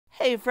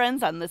Hey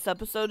friends, on this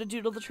episode of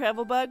Doodle the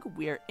Travel Bug,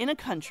 we're in a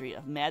country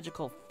of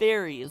magical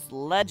fairies,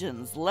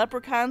 legends,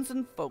 leprechauns,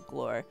 and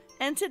folklore.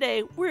 And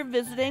today we're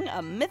visiting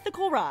a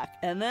mythical rock,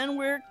 and then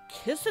we're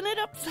kissing it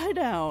upside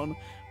down.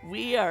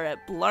 We are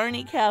at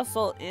Blarney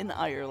Castle in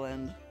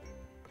Ireland.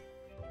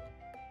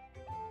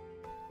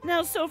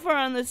 Now, so far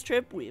on this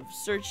trip, we've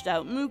searched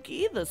out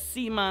Mookie, the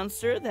sea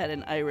monster that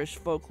in Irish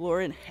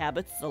folklore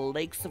inhabits the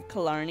lakes of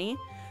Kilarney.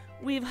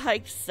 We've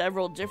hiked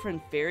several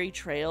different fairy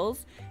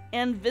trails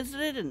and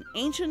visited an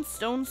ancient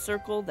stone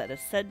circle that is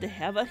said to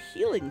have a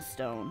healing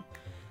stone.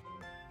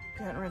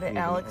 Getting rid of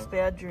Alex's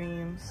bad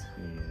dreams.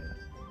 Yeah.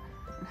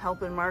 And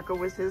helping Marco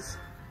with his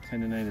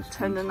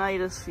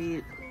tendonitis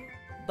feet.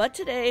 But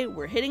today,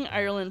 we're hitting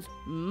Ireland's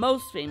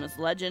most famous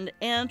legend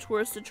and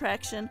tourist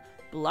attraction,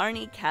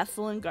 Blarney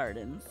Castle and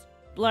Gardens.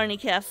 Blarney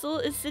Castle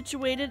is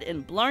situated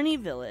in Blarney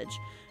Village,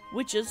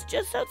 which is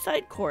just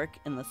outside Cork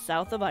in the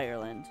south of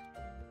Ireland.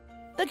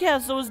 The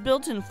castle was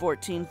built in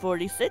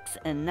 1446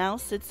 and now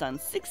sits on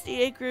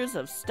 60 acres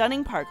of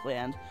stunning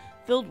parkland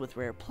filled with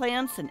rare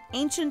plants and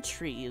ancient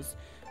trees.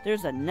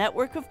 There's a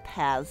network of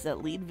paths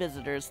that lead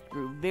visitors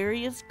through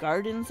various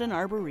gardens and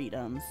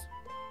arboretums.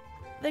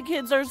 The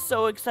kids are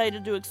so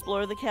excited to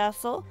explore the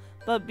castle,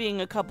 but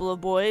being a couple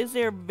of boys,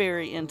 they're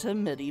very into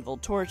medieval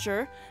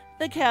torture,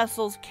 the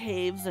castle's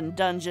caves and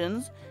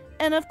dungeons,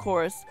 and of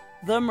course,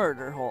 the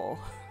murder hole.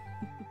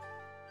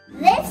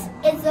 This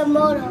is a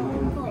murder hole.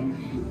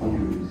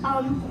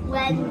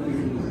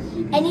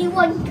 When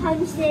anyone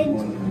comes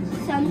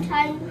in,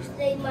 sometimes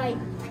there might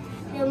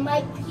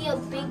be a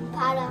big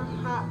pot of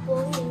hot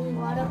boiling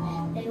water.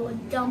 They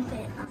would dump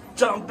it.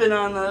 Dumping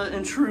on the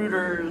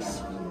intruders.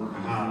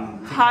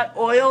 Hot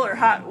oil or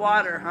hot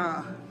water,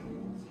 huh?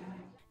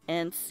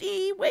 And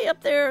see, way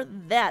up there,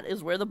 that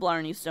is where the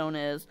Blarney Stone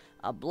is,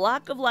 a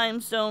block of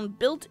limestone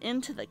built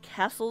into the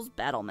castle's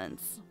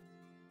battlements.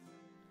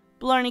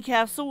 Blarney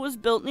Castle was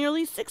built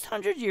nearly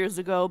 600 years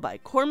ago by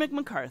Cormac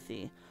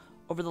McCarthy.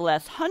 Over the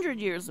last 100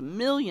 years,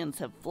 millions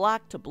have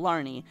flocked to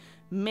Blarney,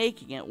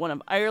 making it one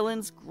of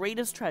Ireland's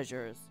greatest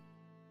treasures.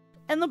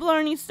 And the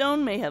Blarney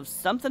Stone may have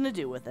something to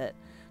do with it.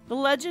 The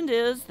legend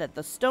is that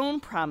the stone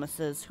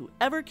promises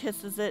whoever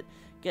kisses it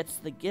gets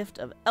the gift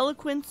of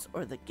eloquence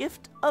or the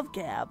gift of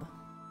gab.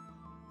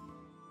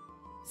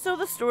 So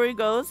the story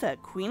goes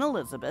that Queen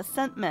Elizabeth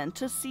sent men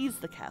to seize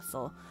the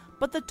castle,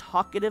 but the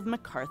talkative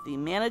McCarthy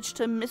managed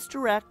to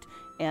misdirect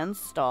and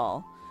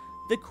stall.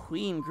 The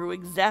Queen grew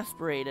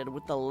exasperated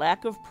with the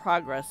lack of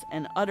progress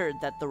and uttered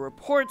that the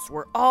reports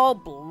were all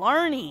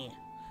Blarney.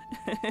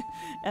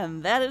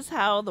 And that is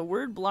how the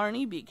word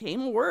Blarney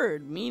became a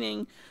word,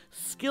 meaning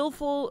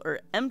skillful or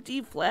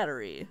empty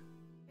flattery.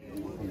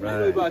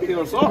 Right.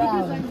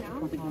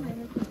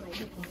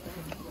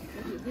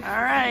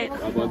 All right.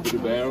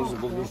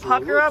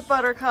 Pucker up,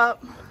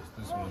 Buttercup.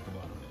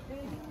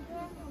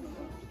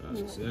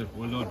 That's it.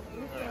 Well done.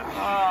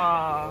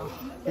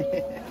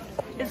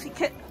 Is he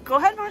Go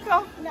ahead,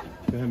 Marco. No.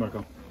 Go ahead,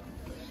 Marco.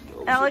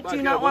 Alec, do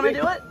you not want to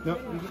do it? No,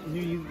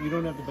 you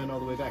don't have to bend all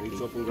the way back. Reach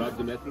up and grab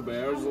the metal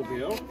bars up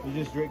here. You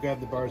just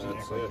grab the bars and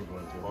act like you're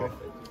going to,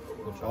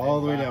 okay?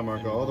 All the way down,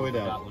 Marco, all the way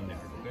down.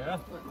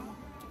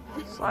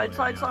 Slide,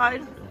 slide,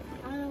 slide.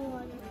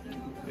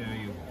 Yeah,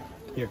 you.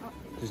 Here,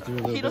 just do a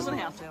little bit. He doesn't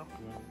have to.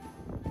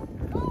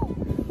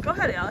 Go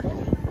ahead, Alec.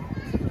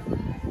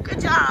 Good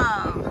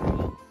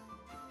job!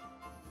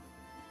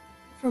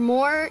 For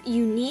more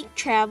unique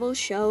travel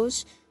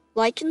shows,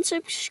 like and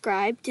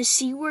subscribe to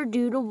see where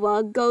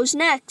Doodlebug goes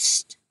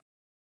next.